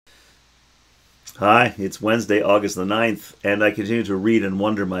Hi, it's Wednesday, August the 9th, and I continue to read and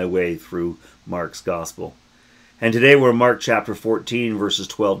wonder my way through Mark's Gospel. And today we're in Mark chapter 14, verses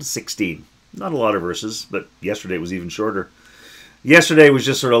 12 to 16. Not a lot of verses, but yesterday was even shorter. Yesterday was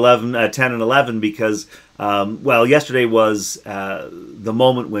just sort of 10 and 11 because, yesterday was the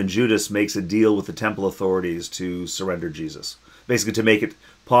moment when Judas makes a deal with the temple authorities to surrender Jesus, basically to make it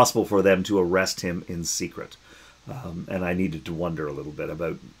possible for them to arrest him in secret. And I needed to wonder a little bit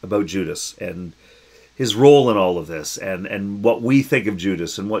about Judas and his role in all of this, and what we think of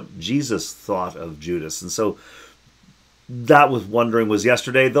Judas and what Jesus thought of Judas. And so that was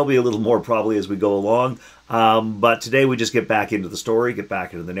yesterday. There'll be a little more probably as we go along. But today we just get back into the story, get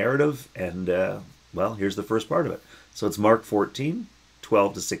back into the narrative, and, here's the first part of it. So it's Mark 14,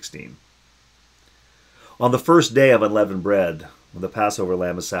 12 to 16. On the first day of unleavened bread, when the Passover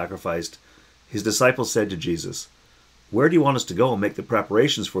lamb is sacrificed, his disciples said to Jesus, "Where do you want us to go and make the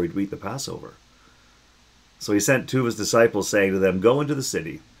preparations for you to eat the Passover?" So he sent two of his disciples, saying to them, "Go into the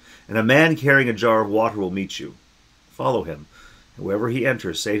city, and a man carrying a jar of water will meet you. Follow him, and wherever he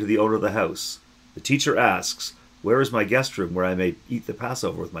enters, say to the owner of the house, 'The teacher asks, where is my guest room where I may eat the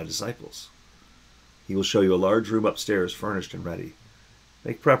Passover with my disciples?' He will show you a large room upstairs, furnished and ready.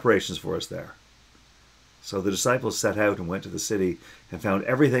 Make preparations for us there." So the disciples set out and went to the city and found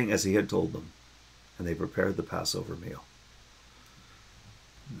everything as he had told them, and they prepared the Passover meal.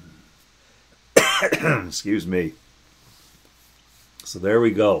 Excuse me. So there we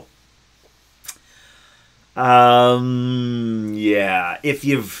go. If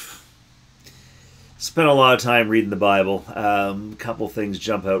you've spent a lot of time reading the Bible, a couple things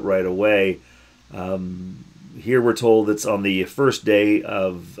jump out right away. Here we're told it's on the first day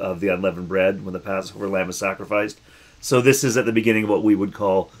of the unleavened bread when the Passover lamb is sacrificed. So this is at the beginning of what we would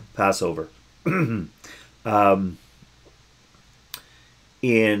call Passover.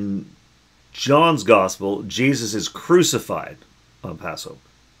 In John's Gospel, Jesus is crucified on Passover.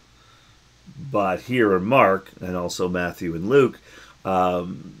 But here in Mark, and also Matthew and Luke,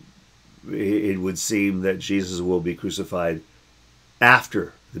 it would seem that Jesus will be crucified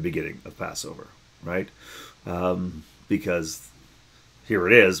after the beginning of Passover, right? Because here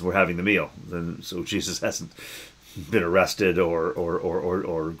it is, we're having the meal. And so Jesus hasn't been arrested or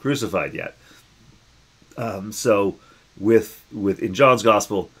crucified yet. So in John's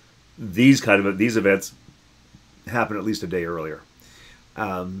Gospel, these events happen at least a day earlier.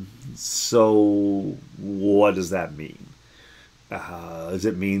 So what does that mean? Does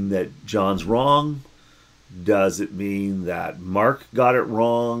it mean that John's wrong? Does it mean that Mark got it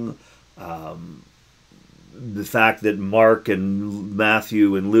wrong? The fact that Mark and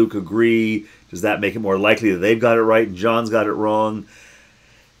Matthew and Luke agree, does that make it more likely that they've got it right and John's got it wrong?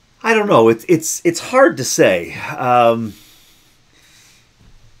 I don't know. It's hard to say.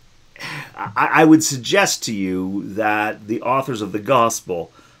 I would suggest to you that the authors of the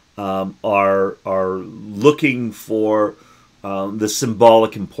Gospel are looking for the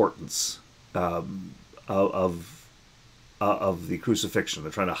symbolic importance of the crucifixion.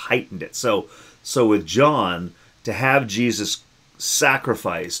 They're trying to heighten it. So with John, to have Jesus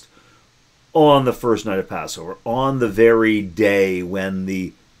sacrificed on the first night of Passover, on the very day when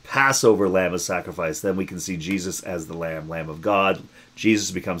the Passover lamb is sacrificed, then we can see Jesus as the Lamb of God.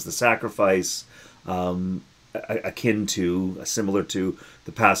 Jesus becomes the sacrifice, similar to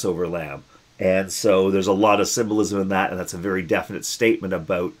the Passover lamb. And so there's a lot of symbolism in that, and that's a very definite statement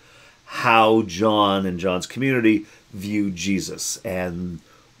about how John and John's community view Jesus and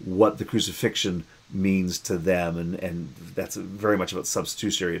what the crucifixion means to them. And that's very much about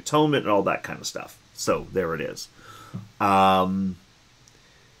substitutionary atonement and all that kind of stuff. So there it is.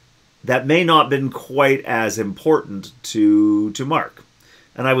 That may not have been quite as important to Mark.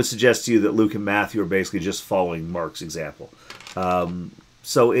 And I would suggest to you that Luke and Matthew are basically just following Mark's example.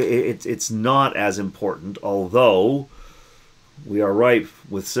 So it's not as important, although we are ripe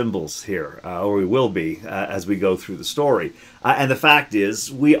with symbols here, or we will be as we go through the story. And the fact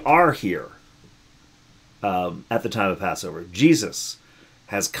is, we are here at the time of Passover. Jesus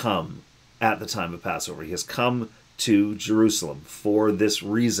has come at the time of Passover. He has come to Jerusalem for this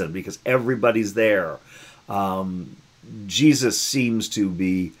reason, because everybody's there. Jesus seems to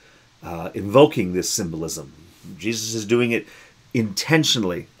be invoking this symbolism. Jesus is doing it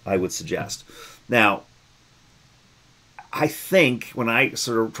intentionally, I would suggest. Now, I think when I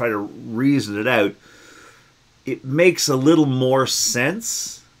sort of try to reason it out, it makes a little more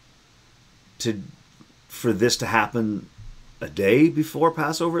sense for this to happen a day before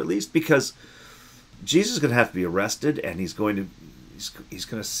Passover, at least, because Jesus is going to have to be arrested, and he's going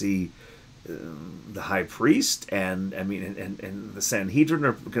to see the high priest and and the Sanhedrin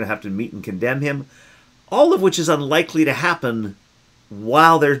are going to have to meet and condemn him, all of which is unlikely to happen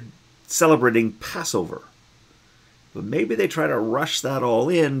while they're celebrating Passover. But maybe they try to rush that all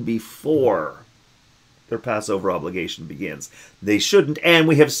in before their Passover obligation begins. They shouldn't, and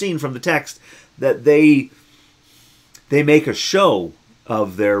we have seen from the text that they make a show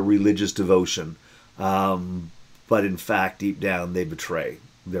of their religious devotion, but in fact, deep down, they betray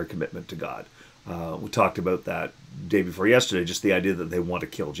their commitment to God. We talked about that day before yesterday, just the idea that they want to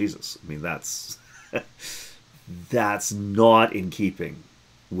kill Jesus. I mean, that's that's not in keeping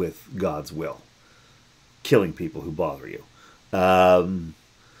with God's will. Killing people who bother you.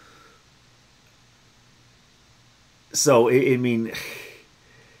 So, I mean,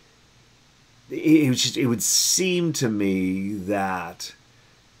 it would seem to me that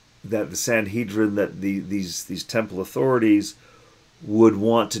the Sanhedrin, that these temple authorities would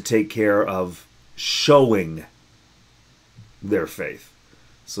want to take care of showing their faith.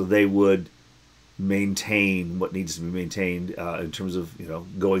 So they would maintain what needs to be maintained in terms of,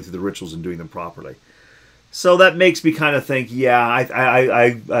 going through the rituals and doing them properly. So that makes me kind of think, yeah,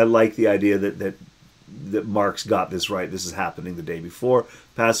 I like the idea that Mark's got this right. This is happening the day before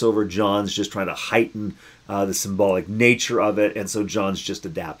Passover. John's just trying to heighten the symbolic nature of it, and so John's just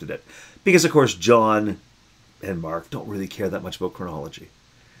adapted it. Because, of course, John and Mark don't really care that much about chronology.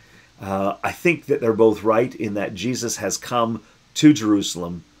 I think that they're both right in that Jesus has come to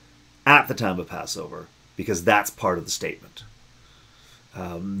Jerusalem at the time of Passover, because that's part of the statement.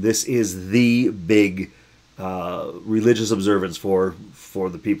 This is the big religious observance for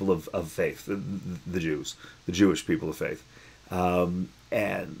the people of faith, the Jews, the Jewish people of faith, and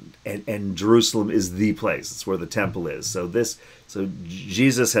Jerusalem is the place. It's where the temple is. So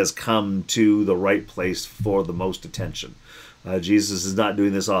Jesus has come to the right place for the most attention. Jesus is not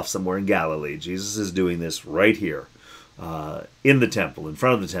doing this off somewhere in Galilee. Jesus is doing this right here, in the temple, in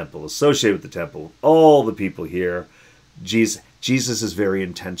front of the temple, associated with the temple. All the people here. Jesus is very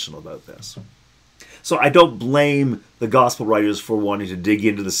intentional about this. So I don't blame the gospel writers for wanting to dig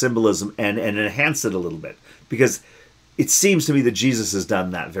into the symbolism and enhance it a little bit, because it seems to me that Jesus has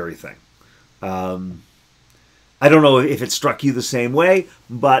done that very thing. I don't know if it struck you the same way,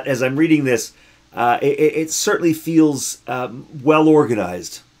 but as I'm reading this, it certainly feels well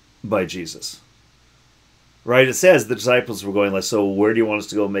organized by Jesus. Right? It says the disciples were going like, so where do you want us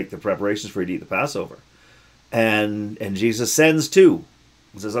to go make the preparations for you to eat the Passover? And Jesus sends two.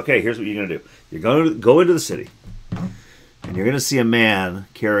 He says, okay, here's what you're going to do. You're going to go into the city, and you're going to see a man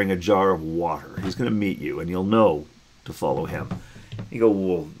carrying a jar of water. He's going to meet you, and you'll know to follow him. You go,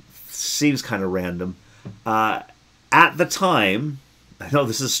 well, seems kind of random. At the time, I know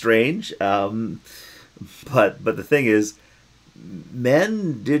this is strange, but the thing is,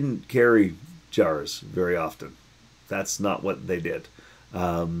 men didn't carry jars very often. That's not what they did.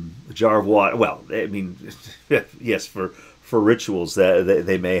 A jar of water, well, I mean, yes, for rituals that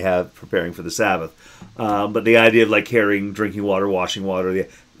they may have preparing for the Sabbath. But the idea of like carrying drinking water, washing water,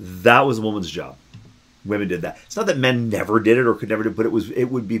 that was a woman's job. Women did that. It's not that men never did it or could never do it, but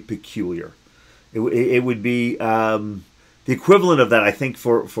it would be peculiar. It would be the equivalent of that, I think,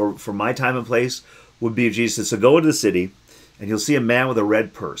 for my time and place, would be if Jesus said, so go into the city and you'll see a man with a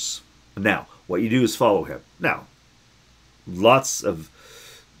red purse. Now, what you do is follow him. Now, lots of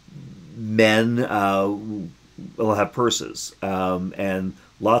men will have purses, and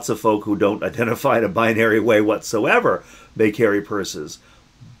lots of folk who don't identify in a binary way whatsoever may carry purses.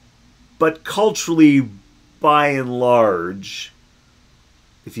 But culturally, by and large,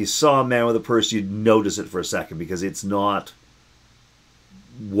 if you saw a man with a purse, you'd notice it for a second, because it's not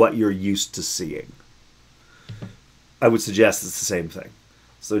what you're used to seeing. I would suggest it's the same thing.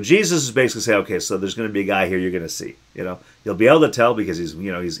 So Jesus is basically saying, okay, so there's going to be a guy here you're going to see. You'll be able to tell because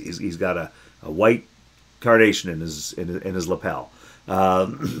he's got a white carnation in his lapel.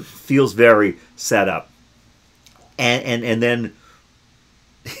 Feels very set up, and then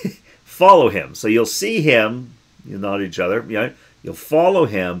follow him. So you'll see him. You'll nod at each other. You'll follow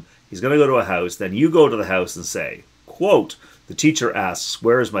him. He's going to go to a house. Then you go to the house and say, quote, the teacher asks,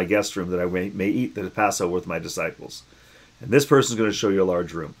 where is my guest room that I may eat the Passover with my disciples? And this person is going to show you a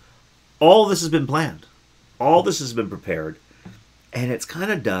large room. All this has been planned. All this has been prepared. And it's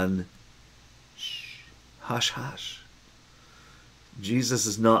kind of done hush, hush. Jesus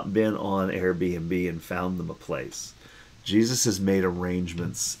has not been on Airbnb and found them a place. Jesus has made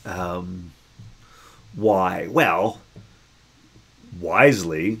arrangements. Why? Well,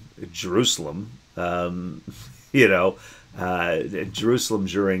 wisely, Jerusalem, Jerusalem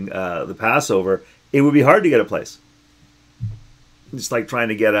during the Passover, it would be hard to get a place. It's like trying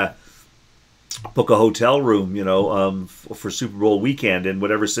to get a book a hotel room, for Super Bowl weekend in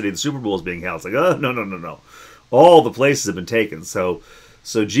whatever city the Super Bowl is being held. It's like, oh, no, no, no, no. All the places have been taken. So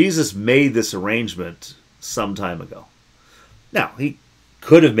Jesus made this arrangement some time ago. Now, he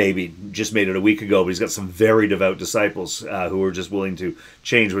could have maybe just made it a week ago, but he's got some very devout disciples who were just willing to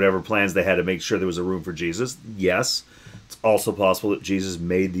change whatever plans they had to make sure there was a room for Jesus. Yes, it's also possible that Jesus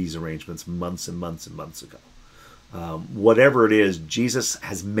made these arrangements months and months and months ago. Whatever it is, Jesus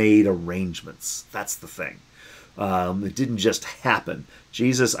has made arrangements. That's the thing. It didn't just happen.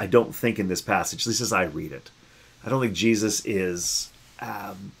 Jesus, I don't think in this passage, at least as I read it, I don't think Jesus is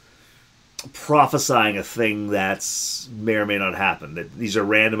prophesying a thing that's may or may not happen. That these are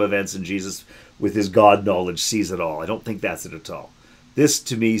random events and Jesus, with his God knowledge, sees it all. I don't think that's it at all. This,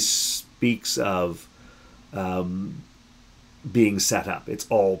 to me, speaks of being set up. It's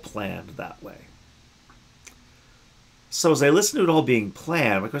all planned that way. So as I listen to it all being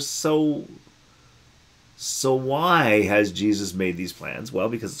planned, because so why has Jesus made these plans? Well,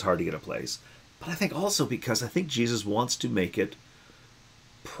 because it's hard to get a place. But I think also because I think Jesus wants to make it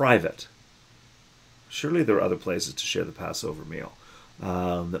private. Surely there are other places to share the Passover meal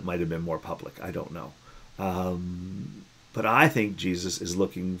that might have been more public. I don't know. But I think Jesus is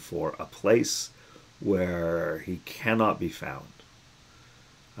looking for a place where he cannot be found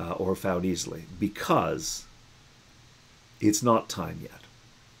or found easily, because it's not time yet.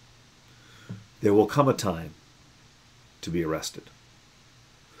 There will come a time to be arrested,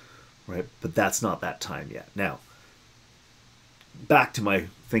 right? But that's not that time yet. Now, back to my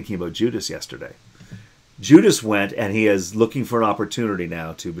thinking about Judas yesterday. Judas went and he is looking for an opportunity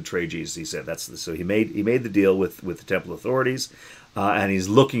now to betray Jesus. He said so. He made the deal with the temple authorities, and he's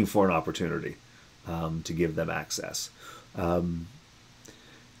looking for an opportunity to give them access.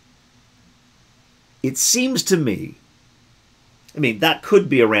 It seems to me, I mean, that could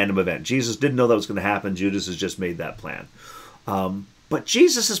be a random event. Jesus didn't know that was going to happen. Judas has just made that plan. But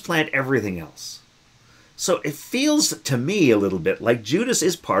Jesus has planned everything else. So it feels to me a little bit like Judas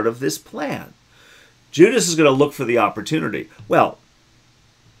is part of this plan. Judas is going to look for the opportunity. Well,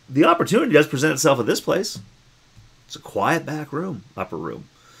 the opportunity does present itself at this place. It's a quiet back room, upper room.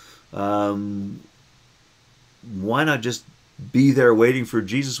 Why not just be there waiting for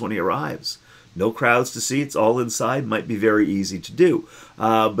Jesus when he arrives? No crowds to see. It's all inside. Might be very easy to do.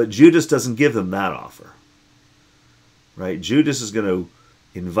 But Judas doesn't give them that offer. Right? Judas is going to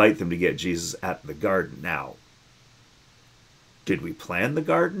invite them to get Jesus at the garden. Now, did we plan the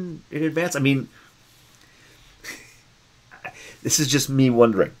garden in advance? I mean, this is just me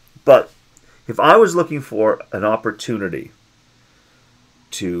wondering. But if I was looking for an opportunity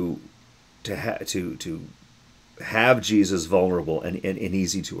to have Jesus vulnerable and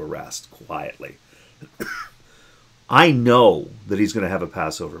easy to arrest quietly, I know that he's going to have a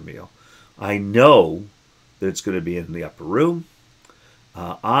Passover meal. I know that it's going to be in the upper room.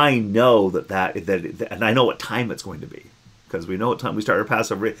 I know that and I know what time it's going to be, because we know what time we start our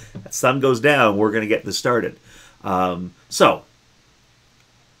Passover. That sun goes down, we're going to get this started. So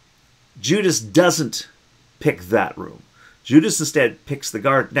Judas doesn't pick that room. Judas instead picks the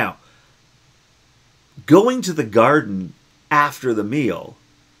garden. Now, going to the garden after the meal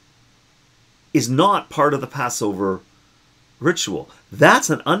is not part of the Passover ritual. That's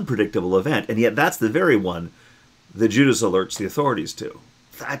an unpredictable event, and yet that's the very one that Judas alerts the authorities to.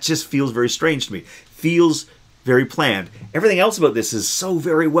 That just feels very strange to me. Feels very planned. Everything else about this is so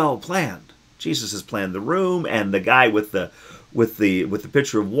very well planned. Jesus has planned the room, and the guy with the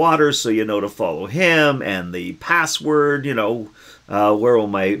pitcher of water, so you know to follow him, and the password, where will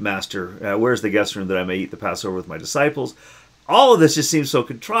my master, where's the guest room that I may eat the Passover with my disciples? All of this just seems so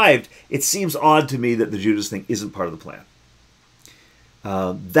contrived. It seems odd to me that the Judas thing isn't part of the plan.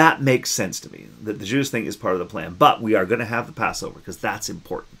 That makes sense to me, that the Judas thing is part of the plan. But we are going to have the Passover, because that's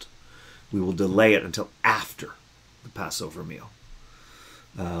important. We will delay it until after the Passover meal.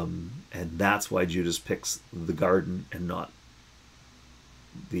 And that's why Judas picks the garden and not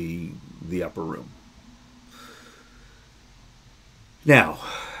the upper room. Now,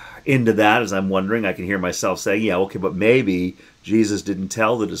 into that, as I'm wondering, I can hear myself saying, yeah, okay, but maybe Jesus didn't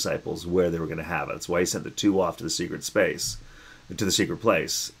tell the disciples where they were going to have it. That's why he sent the two off to the secret place,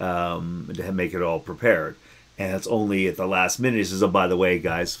 to make it all prepared. And it's only at the last minute he says, oh, by the way,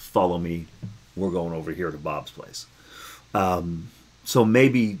 guys, follow me. We're going over here to Bob's place. So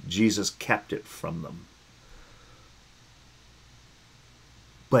maybe Jesus kept it from them.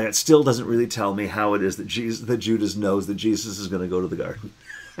 But it still doesn't really tell me how it is that Judas knows that Jesus is going to go to the garden.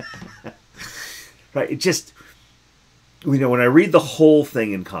 Right? It just, when I read the whole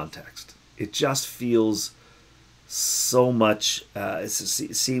thing in context, it just feels so much, it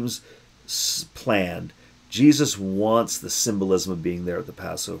seems planned. Jesus wants the symbolism of being there at the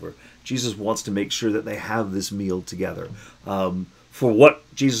Passover. Jesus wants to make sure that they have this meal together. For what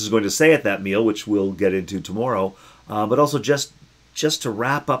Jesus is going to say at that meal, which we'll get into tomorrow, but also just to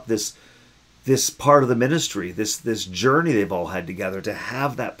wrap up this part of the ministry, this journey they've all had together, to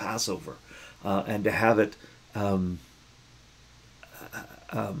have that Passover and to have it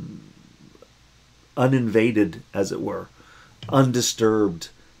uninvaded, as it were, undisturbed,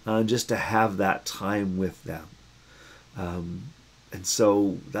 just to have that time with them. And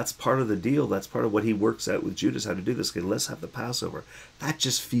so that's part of the deal. That's part of what he works out with Judas, how to do this. Okay, let's have the Passover. That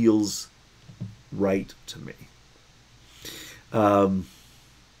just feels right to me. But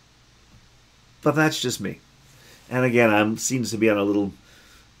that's just me. And again, seems to be on a little,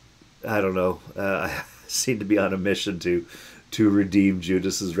 I don't know, I seem to be on a mission to redeem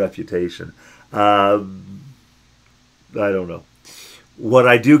Judas's reputation. I don't know. What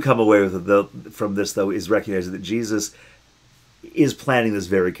I do come away with from this, though, is recognizing that Jesus is planning this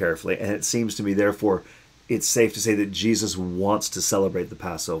very carefully. And it seems to me, therefore, it's safe to say that Jesus wants to celebrate the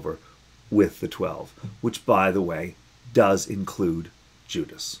Passover with the 12, which, by the way, does include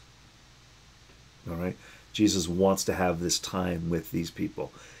Judas. All right? Jesus wants to have this time with these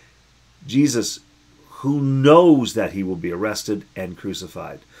people. Jesus, who knows that he will be arrested and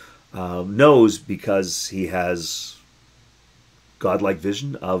crucified, knows because he has godlike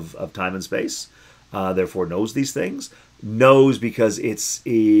vision of time and space, therefore knows these things, knows because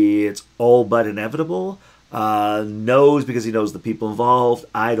it's all but inevitable, knows because he knows the people involved.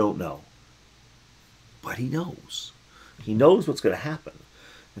 I don't know. But he knows. He knows what's going to happen.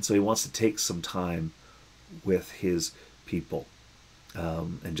 And so he wants to take some time with his people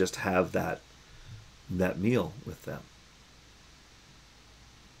and just have that meal with them.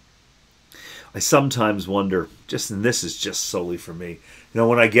 I sometimes wonder, and this is just solely for me,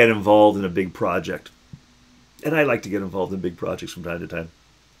 when I get involved in a big project, and I like to get involved in big projects from time to time,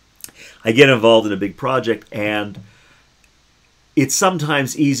 I get involved in a big project, and it's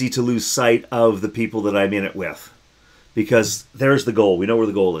sometimes easy to lose sight of the people that I'm in it with, because there's the goal. We know where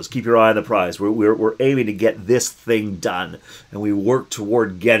the goal is. Keep your eye on the prize. We're aiming to get this thing done, and we work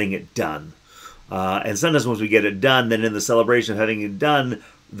toward getting it done. And sometimes once we get it done, then in the celebration of having it done,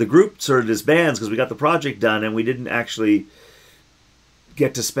 the group sort of disbands because we got the project done and we didn't actually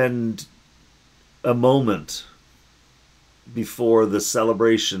get to spend a moment before the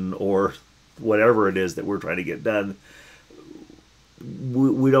celebration or whatever it is that we're trying to get done.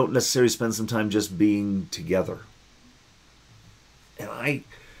 We don't necessarily spend some time just being together. And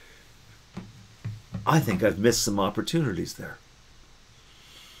I think I've missed some opportunities there.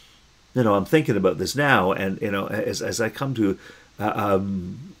 I'm thinking about this now, and as I come to a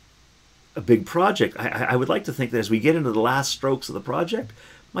big project, I would like to think that as we get into the last strokes of the project,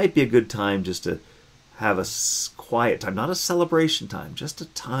 might be a good time just to have a quiet time, not a celebration time, just a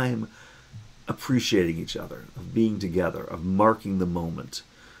time appreciating each other, of being together, of marking the moment,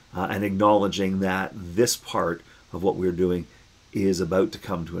 and acknowledging that this part of what we're doing is about to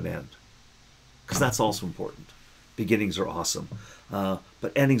come to an end. Because that's also important. Beginnings are awesome,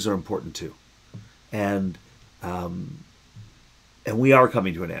 but endings are important too. And we are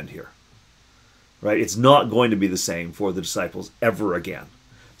coming to an end here, right? It's not going to be the same for the disciples ever again.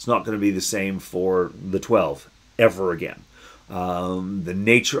 It's not going to be the same for the 12 ever again. The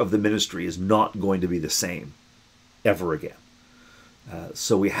nature of the ministry is not going to be the same ever again.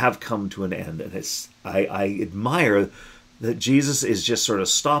 So we have come to an end, and I admire that Jesus is just sort of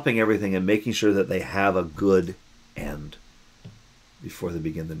stopping everything and making sure that they have a good end before they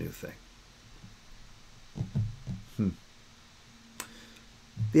begin the new thing.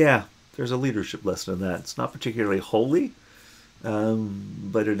 Yeah, there's a leadership lesson in that. It's not particularly holy,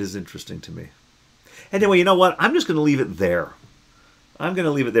 but it is interesting to me. Anyway, you know what? I'm just going to leave it there. I'm going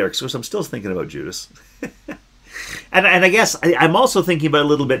to leave it there because I'm still thinking about Judas. and I guess I'm also thinking about a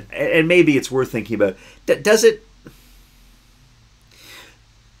little bit, and maybe it's worth thinking about, does it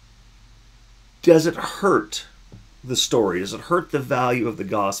hurt the story? Does it hurt the value of the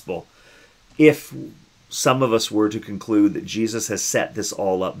gospel if some of us were to conclude that Jesus has set this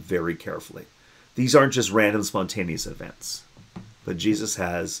all up very carefully? These aren't just random, spontaneous events, but Jesus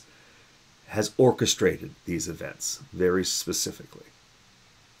has orchestrated these events very specifically.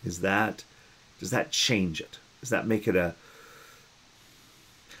 Does that change it? Does that make it a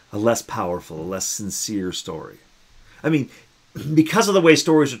less powerful, a less sincere story? I mean, because of the way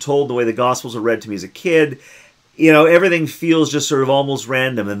stories are told, the way the Gospels are read to me as a kid, everything feels just sort of almost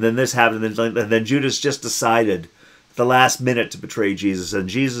random. And then this happened, and then Judas just decided the last minute to betray Jesus, and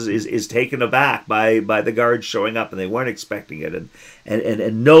Jesus is taken aback by the guards showing up, and they weren't expecting it,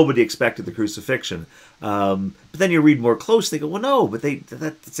 and nobody expected the crucifixion. But then you read more closely, they go, well, no, but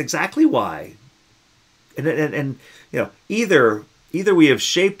that's exactly why. And either we have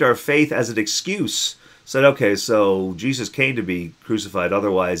shaped our faith as an excuse, said, okay, so Jesus came to be crucified,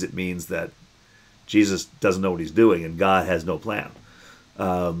 otherwise it means that Jesus doesn't know what he's doing and God has no plan.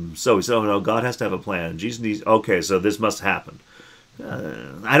 So we said, oh no, God has to have a plan. Jesus needs, okay, so this must happen.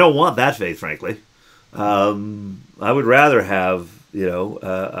 I don't want that faith, frankly. I would rather have,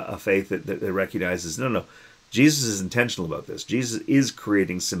 a faith that recognizes, no, Jesus is intentional about this. Jesus is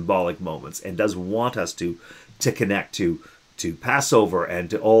creating symbolic moments and does want us to connect to Passover and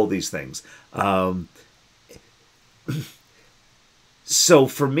to all these things. So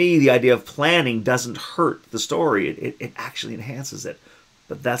for me, the idea of planning doesn't hurt the story. It actually enhances it.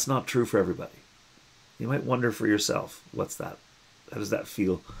 But that's not true for everybody. You might wonder for yourself, what's that? How does that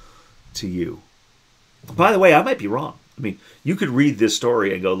feel to you? By the way, I might be wrong. I mean, you could read this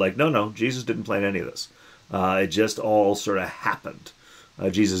story and go like, no, Jesus didn't plan any of this. It just all sort of happened.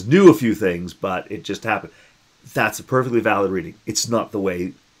 Jesus knew a few things, but it just happened. That's a perfectly valid reading. It's not the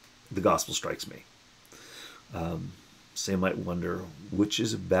way the gospel strikes me. So you might wonder, which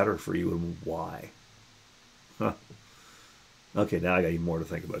is better for you and why? Huh. Okay, now I got even more to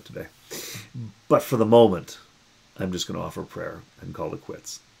think about today. But for the moment, I'm just going to offer prayer and call it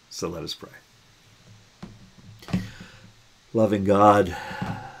quits. So let us pray. Loving God,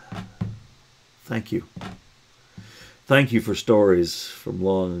 thank you. Thank you for stories from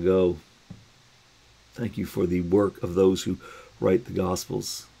long ago. Thank you for the work of those who write the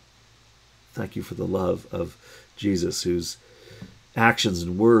Gospels. Thank you for the love of Jesus, whose actions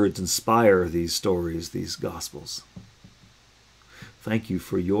and words inspire these stories, these Gospels. Thank you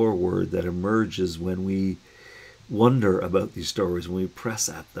for your word that emerges when we wonder about these stories, when we press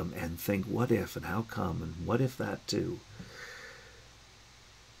at them and think, what if and how come and what if that too?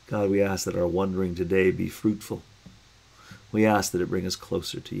 God, we ask that our wondering today be fruitful. We ask that it bring us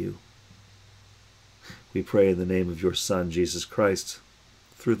closer to you. We pray in the name of your Son, Jesus Christ,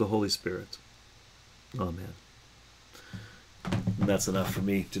 through the Holy Spirit. Amen. And that's enough for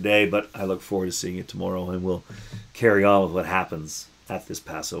me today, but I look forward to seeing you tomorrow, and we'll carry on with what happens at this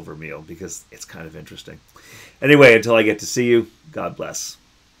Passover meal, because it's kind of interesting. Anyway, until I get to see you, God bless.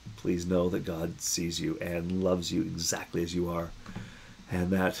 Please know that God sees you and loves you exactly as you are, and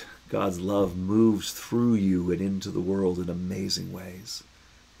that God's love moves through you and into the world in amazing ways.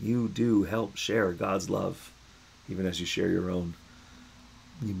 You do help share God's love, even as you share your own.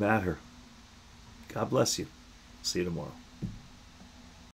 You matter. God bless you. See you tomorrow.